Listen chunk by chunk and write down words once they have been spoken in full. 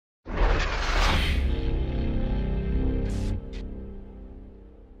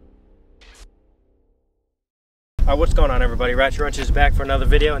What's going on, everybody? Ratchet Wrench is back for another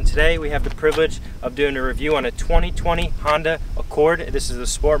video, and today we have the privilege of doing a review on a 2020 Honda Accord. This is the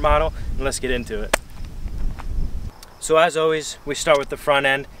sport model, and let's get into it. So as always, we start with the front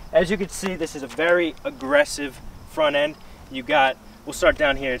end. As you can see, this is a very aggressive front end. We'll start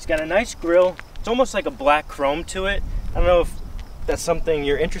down here. It's got a nice grille. It's almost like a black chrome to it. I don't know if that's something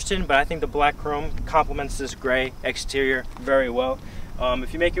you're interested in, but I think the black chrome complements this gray exterior very well.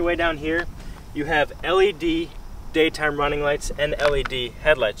 If you make your way down here, you have LED daytime running lights and LED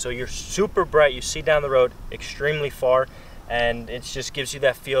headlights, so you're super bright. You see down the road extremely far, and it just gives you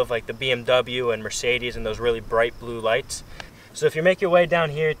that feel of like the BMW and Mercedes and those really bright blue lights. So if you make your way down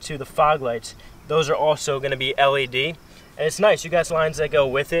here to the fog lights, those are also going to be LED, and it's nice. You got lines that go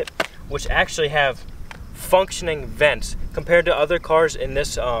with it, which actually have functioning vents compared to other cars in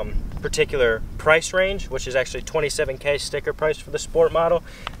this particular price range, which is actually $27K sticker price for the sport model.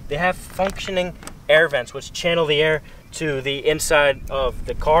 They have functioning air vents which channel the air to the inside of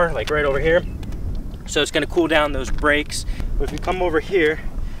the car, like right over here, so it's going to cool down those brakes. But if you come over here,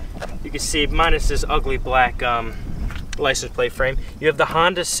 you can see, minus this ugly black license plate frame, you have the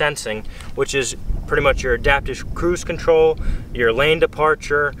Honda Sensing, which is pretty much your adaptive cruise control, your lane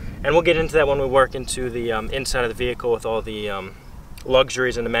departure, and we'll get into that when we work into the inside of the vehicle with all the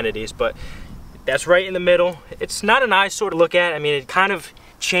luxuries and amenities. But that's right in the middle. It's not an eyesore to look at. I mean, it kind of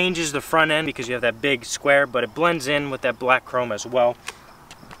changes the front end because you have that big square, but it blends in with that black chrome as well.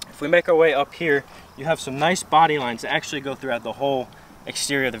 If we make our way up here, you have some nice body lines that actually go throughout the whole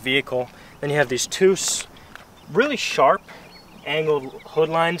exterior of the vehicle. Then you have these two really sharp angled hood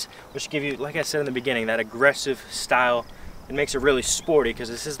lines, which give you, like I said in the beginning, that aggressive style. It makes it really sporty because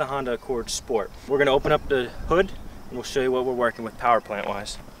this is the Honda Accord Sport. We're going to open up the hood and we'll show you what we're working with power plant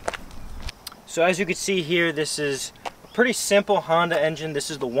wise. So as you can see here, this is a pretty simple Honda engine.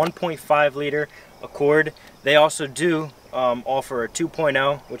 This is the 1.5 liter Accord. They also do offer a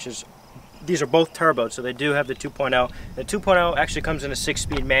 2.0, which is, these are both turbo, so they do have the 2.0. The 2.0 actually comes in a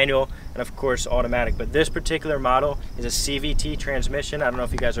 6-speed manual and of course automatic, but this particular model is a CVT transmission. I don't know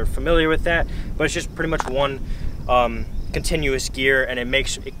if you guys are familiar with that, but it's just pretty much one continuous gear, and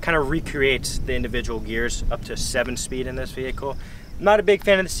it kind of recreates the individual gears up to 7-speed in this vehicle. I'm not a big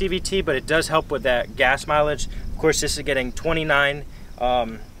fan of the CVT, but it does help with that gas mileage. Of course, this is getting 29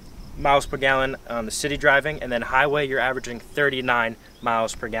 miles per gallon on the city driving, and then highway you're averaging 39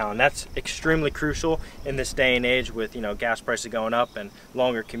 miles per gallon. That's extremely crucial in this day and age with, you know, gas prices going up and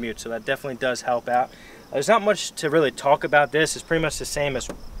longer commutes, so that definitely does help out. There's not much to really talk about. This is pretty much the same as,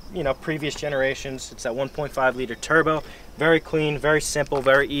 you know, previous generations. It's that 1.5 liter turbo. Very clean, very simple,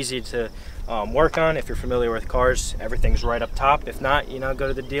 very easy to work on. If you're familiar with cars, everything's right up top. If not, you know, go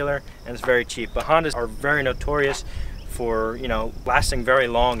to the dealer, and it's very cheap. But Hondas are very notorious for, you know, lasting very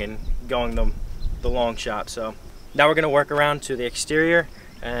long and going the long shot. So now we're going to work around to the exterior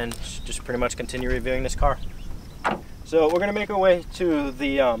and just pretty much continue reviewing this car. So we're going to make our way to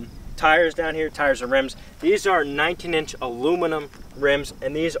the tires down here, tires and rims. These are 19-inch aluminum rims,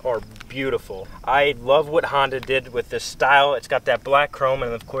 and these are beautiful. I love what Honda did with this style. It's got that black chrome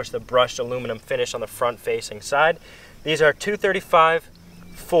and of course the brushed aluminum finish on the front facing side. These are 235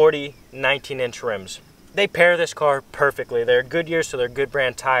 40 19-inch rims. They pair this car perfectly. They're Goodyear, so they're good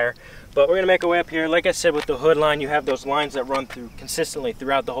brand tire. But we're going to make our way up here. Like I said, with the hood line, you have those lines that run through consistently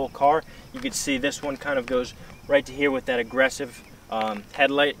throughout the whole car. You can see this one kind of goes right to here with that aggressive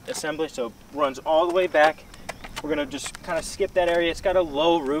headlight assembly, so it runs all the way back. We're going to just kind of skip that area. It's got a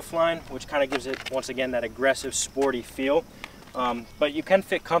low roof line, which kind of gives it, once again, that aggressive, sporty feel. But you can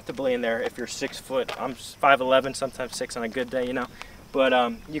fit comfortably in there if you're 6 foot. I'm 5'11", sometimes 6 on a good day, you know.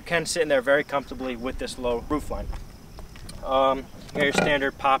 But you can sit in there very comfortably with this low roof line. Your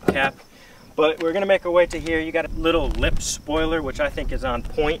standard pop cap. But we're going to make our way to here. You got a little lip spoiler, which I think is on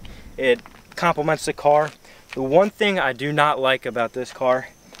point. It complements the car. The one thing I do not like about this car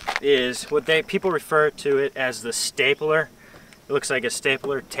is what people refer to it as the stapler. It looks like a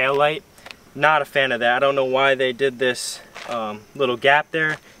stapler taillight. Not a fan of that. I don't know why they did this little gap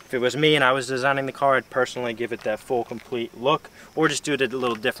there. If it was me and I was designing the car, I'd personally give it that full complete look, or just do it a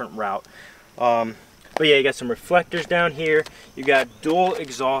little different route. But yeah, you got some reflectors down here. You got dual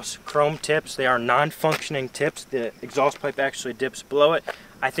exhaust chrome tips. They are non-functioning tips. The exhaust pipe actually dips below it.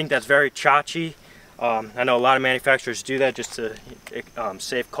 I think that's very tchotchke. I know a lot of manufacturers do that just to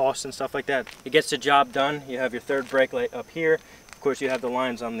save costs and stuff like that. It gets the job done. You have your third brake light up here. Of course, you have the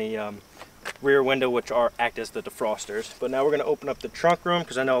lines on the rear window, which act as the defrosters. But now we're going to open up the trunk room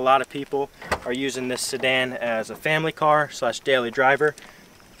because I know a lot of people are using this sedan as a family car / daily driver.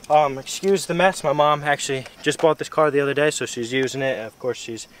 Excuse the mess. My mom actually just bought this car the other day, so she's using it. Of course,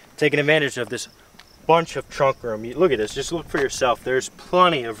 she's taking advantage of this bunch of trunk room. Look at this, just look for yourself. There's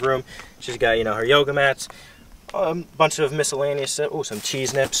plenty of room. She's got, you know, her yoga mats, a bunch of miscellaneous, oh, some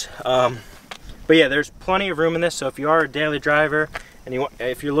cheese nips. But yeah, there's plenty of room in this, so if you are a daily driver, and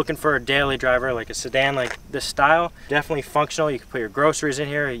if you're looking for a daily driver, like a sedan like this style, definitely functional. You can put your groceries in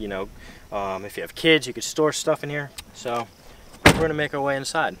here, you know, if you have kids, you could store stuff in here. So we're gonna make our way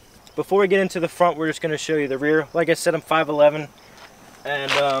inside. Before we get into the front, we're just gonna show you the rear. Like I said, I'm 5'11",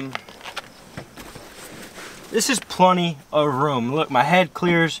 and this is plenty of room. Look, my head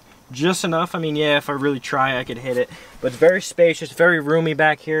clears just enough. I mean, yeah, if I really try, I could hit it. But it's very spacious, very roomy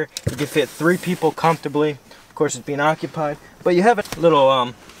back here. You can fit 3 people comfortably. Of course, it's being occupied. But you have a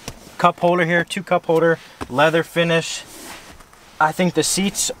little cup holder here, 2 cup holder, leather finish. I think the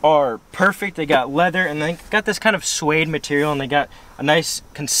seats are perfect. They got leather, and they got this kind of suede material, and they got a nice,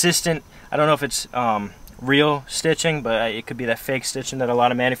 consistent, I don't know if it's real stitching, but it could be that fake stitching that a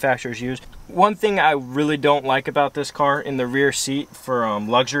lot of manufacturers use. One thing I really don't like about this car in the rear seat for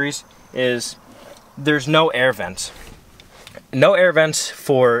luxuries is there's no air vents. No air vents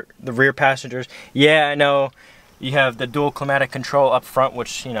for the rear passengers. Yeah, I know you have the dual climatic control up front,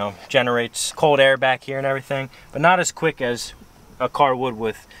 which, you know, generates cold air back here and everything, but not as quick as a car would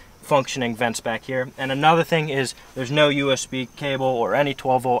with functioning vents back here. And another thing is there's no USB cable or any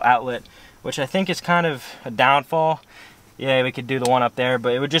 12-volt outlet, which I think is kind of a downfall. Yeah, we could do the one up there,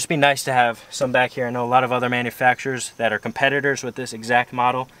 but it would just be nice to have some back here. I know a lot of other manufacturers that are competitors with this exact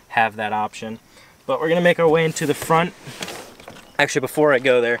model have that option. But we're gonna make our way into the front. Actually, before I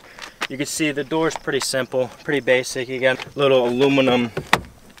go there, you can see the door's pretty simple, pretty basic. You got a little aluminum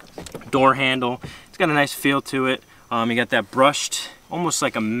door handle. It's got a nice feel to it. You got that brushed, almost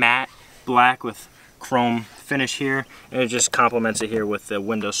like a matte black with chrome finish here, and it just complements it here with the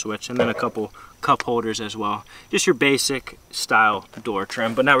window switch, and then a couple cup holders as well. Just your basic style door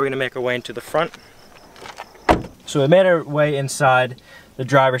trim. But now we're gonna make our way into the front. So we made our way inside the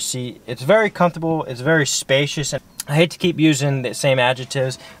driver's seat. It's very comfortable, it's very spacious, and I hate to keep using the same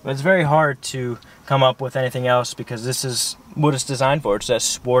adjectives, but it's very hard to come up with anything else because this is what it's designed for. It's that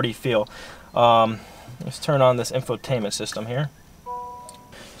sporty feel. Let's turn on this infotainment system here.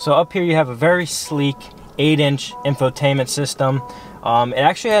 So up here you have a very sleek 8-inch infotainment system. It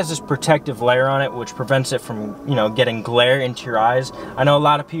actually has this protective layer on it which prevents it from, you know, getting glare into your eyes. I know a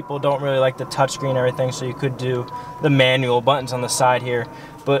lot of people don't really like the touchscreen and everything, so you could do the manual buttons on the side here.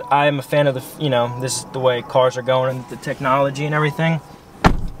 But I'm a fan of the, you know, this is the way cars are going and the technology and everything.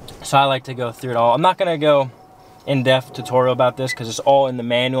 So I like to go through it all. I'm not gonna go in-depth tutorial about this because it's all in the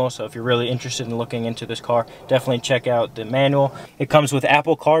manual, so if you're really interested in looking into this car, definitely check out the manual. It comes with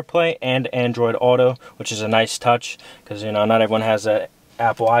Apple CarPlay and Android Auto, which is a nice touch because, you know, not everyone has an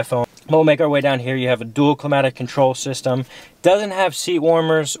Apple iPhone. We'll make our way down here. You have a dual climatic control system. Doesn't have seat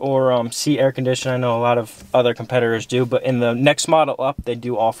warmers or seat air conditioning. I know a lot of other competitors do, but in the next model up, they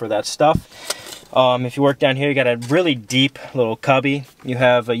do offer that stuff. If you work down here, you got a really deep little cubby. You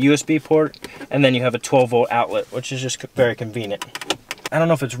have a USB port, and then you have a 12-volt outlet, which is just very convenient. I don't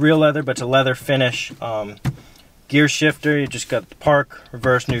know if it's real leather, but it's a leather finish. Gear shifter, you just got the park,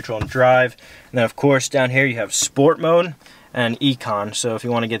 reverse, neutral, and drive. And then, of course, down here you have sport mode and econ. So if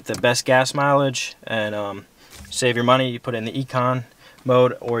you want to get the best gas mileage and save your money, you put it in the econ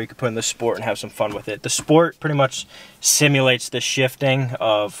mode, or you could put in the sport and have some fun with it. The sport pretty much simulates the shifting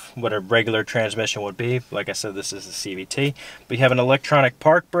of what a regular transmission would be. Like I said, this is a CVT, but you have an electronic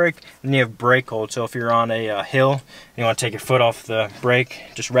park brake, and you have brake hold. So if you're on a hill and you want to take your foot off the brake,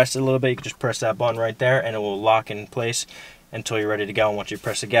 just rest it a little bit, you can just press that button right there and it will lock in place until you're ready to go. And once you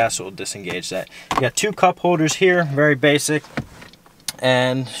press the gas, it will disengage that. You got 2 cup holders here, very basic.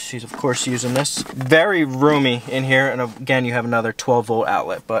 And she's of course using this. Very roomy in here, and again you have another 12-volt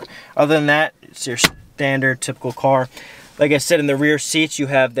outlet. But other than that, it's your standard typical car. Like I said, in the rear seats you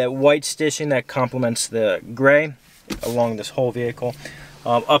have that white stitching that complements the gray along this whole vehicle.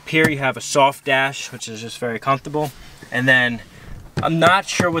 Up here you have a soft dash, which is just very comfortable. And then I'm not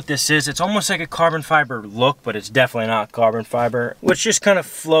sure what this is. It's almost like a carbon fiber look, but it's definitely not carbon fiber, which just kind of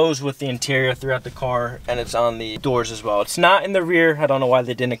flows with the interior throughout the car, and it's on the doors as well. It's not in the rear. I don't know why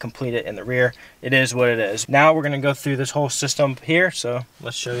they didn't complete it in the rear. It is what it is. Now we're going to go through this whole system here, so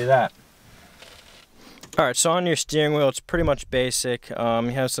let's show you that. Alright, so on your steering wheel, it's pretty much basic. You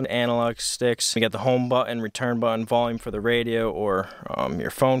have some analog sticks. You got the home button, return button, volume for the radio or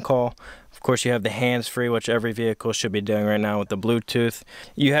your phone call. Of course, you have the hands-free, which every vehicle should be doing right now with the Bluetooth.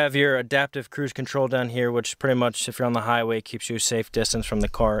 You have your adaptive cruise control down here, which pretty much, if you're on the highway, keeps you a safe distance from the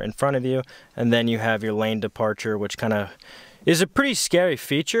car in front of you. And then you have your lane departure, which kind of is a pretty scary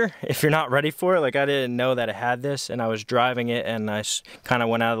feature if you're not ready for it. Like, I didn't know that it had this, and I was driving it and I kind of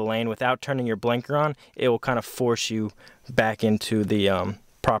went out of the lane without turning your blinker on. It will kind of force you back into the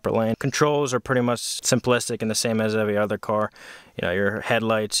proper lane. Controls are pretty much simplistic and the same as every other car. You know, your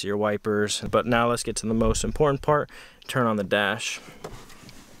headlights, your wipers. But now let's get to the most important part. Turn on the dash.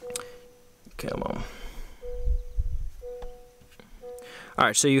 Come on.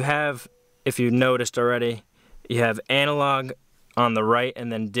 Alright, so you have, if you noticed already, you have analog on the right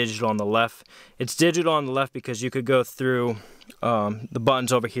and then digital on the left. It's digital on the left because you could go through the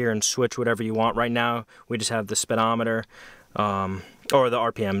buttons over here and switch whatever you want. Right now, we just have the speedometer, or the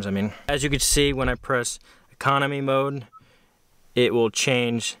RPMs, I mean. As you can see, when I press economy mode, it will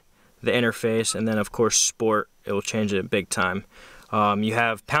change the interface, and then of course sport, it will change it big time. You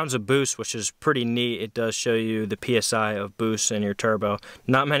have pounds of boost, which is pretty neat. It does show you the PSI of boost in your turbo.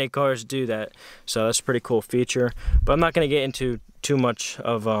 Not many cars do that, so that's a pretty cool feature. But I'm not going to get into too much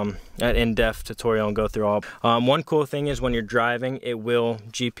of an in-depth tutorial and go through all. One cool thing is when you're driving, it will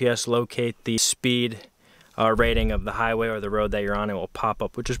GPS locate the speed rating of the highway or the road that you're on. It will pop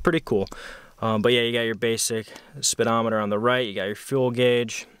up, which is pretty cool. But yeah, you got your basic speedometer on the right, you got your fuel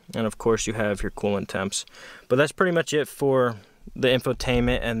gauge, and of course you have your coolant temps. But that's pretty much it for the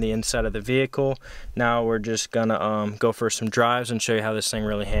infotainment and the inside of the vehicle. Now we're just gonna go for some drives and show you how this thing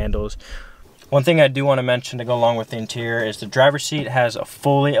really handles. One thing I do want to mention to go along with the interior is the driver's seat has a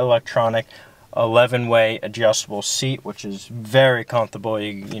fully electronic 11-way adjustable seat, which is very comfortable.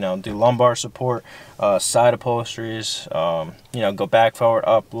 You know, do lumbar support, side upholsteries, you know, go back, forward,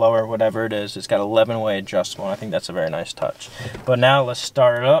 up, lower, whatever it is. It's got 11-way adjustable, and I think that's a very nice touch. But now let's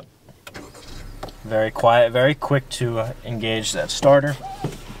start it up. Very quiet, very quick to engage that starter.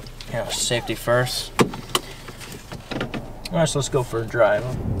 You know, safety first. Alright, so let's go for a drive.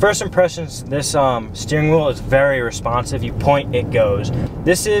 First impressions, this steering wheel is very responsive. You point, it goes.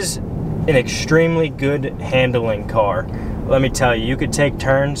 This is an extremely good handling car. Let me tell you, you could take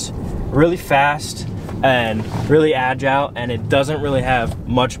turns really fast and really agile, and it doesn't really have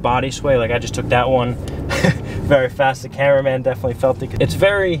much body sway. Like, I just took that one very fast. The cameraman definitely felt it. It's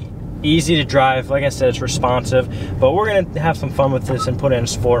very easy to drive. Like I said, it's responsive, but we're gonna have some fun with this and put it in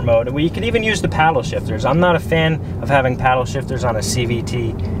sport mode. And we could even use the paddle shifters. I'm not a fan of having paddle shifters on a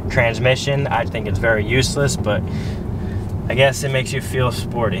CVT transmission. I think it's very useless, but I guess it makes you feel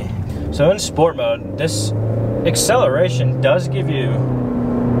sporty. So in sport mode, this acceleration does go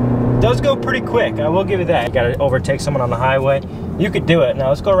pretty quick. I will give you that. You gotta overtake someone on the highway. You could do it. Now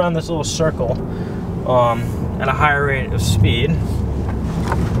let's go around this little circle at a higher rate of speed.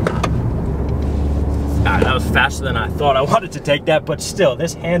 That was faster than I thought. I wanted to take that, but still,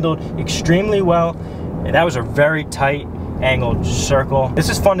 this handled extremely well. That was a very tight angled circle. This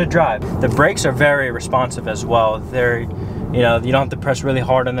is fun to drive. The brakes are very responsive as well. They're, you know, you don't have to press really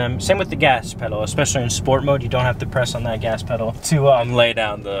hard on them. Same with the gas pedal, especially in sport mode. You don't have to press on that gas pedal to lay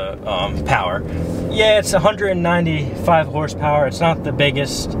down the power. Yeah, it's 195 horsepower. It's not the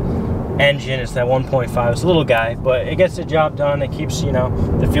biggest engine. It's that 1.5. It's a little guy, but it gets the job done. It keeps, you know,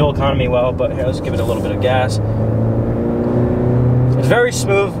 the fuel economy well. But here, let's give it a little bit of gas. It's very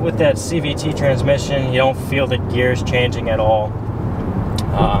smooth with that CVT transmission. You don't feel the gears changing at all.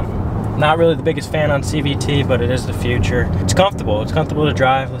 Not really the biggest fan on CVT, but it is the future. It's comfortable. It's comfortable to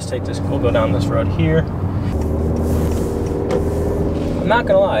drive. Let's take this. We'll go down this road here. I'm not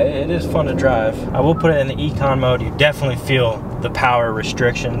gonna lie, it is fun to drive. I will put it in the econ mode. You definitely feel the power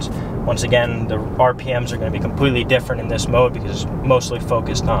restrictions. Once again, the RPMs are going to be completely different in this mode because it's mostly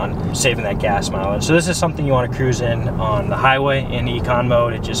focused on saving that gas mileage. So this is something you want to cruise in on the highway in econ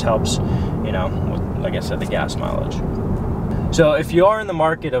mode. It just helps, you know, with, like I said, the gas mileage. So if you are in the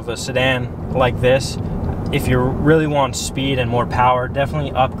market of a sedan like this, if you really want speed and more power,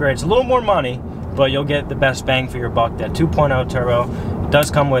 definitely upgrade. It's a little more money, but you'll get the best bang for your buck. That 2.0 turbo does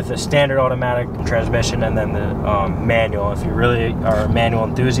come with a standard automatic transmission and then the manual. If you really are a manual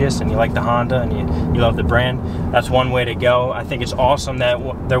enthusiast and you like the Honda and you love the brand, that's one way to go. I think it's awesome that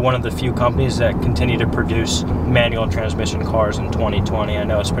they're one of the few companies that continue to produce manual transmission cars in 2020. I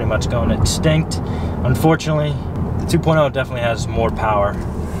know it's pretty much going extinct. Unfortunately, the 2.0 definitely has more power.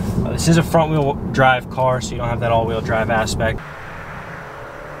 This is a front wheel drive car, so you don't have that all-wheel drive aspect.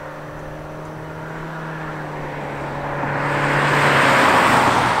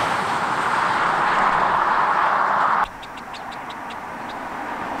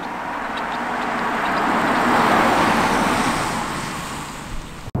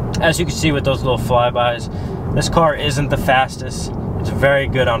 As you can see with those little flybys, this car isn't the fastest. It's very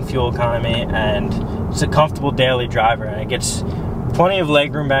good on fuel economy, and it's a comfortable daily driver, and it gets plenty of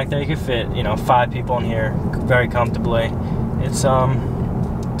legroom back there. You can fit, you know, 5 people in here very comfortably.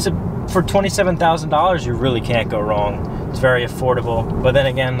 for $27,000 you really can't go wrong. It's very affordable, but then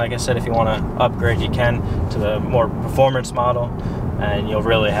again, like I said, if you want to upgrade you can to the more performance model and you'll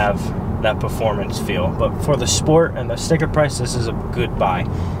really have that performance feel. But for the sport and the sticker price, this is a good buy.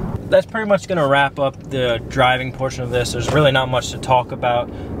 That's pretty much going to wrap up the driving portion of this. There's really not much to talk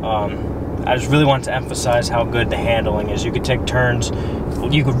about. I just really want to emphasize how good the handling is. You could take turns.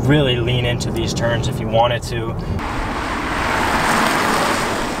 You could really lean into these turns if you wanted to.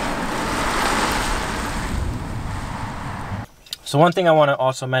 So one thing I want to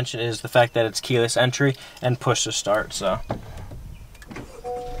also mention is the fact that it's keyless entry and push to start. So.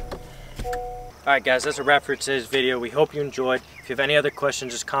 Alright guys, that's a wrap for today's video. We hope you enjoyed. If you have any other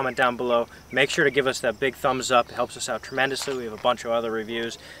questions, just comment down below. Make sure to give us that big thumbs up. It helps us out tremendously. We have a bunch of other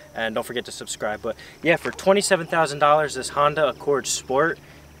reviews. And don't forget to subscribe. But yeah, for $27,000, this Honda Accord Sport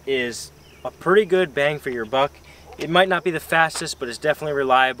is a pretty good bang for your buck. It might not be the fastest, but it's definitely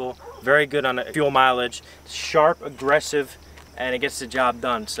reliable. Very good on fuel mileage. Sharp, aggressive, and it gets the job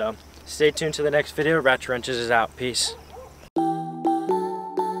done. So stay tuned to the next video. Ratchet Wrenches is out. Peace.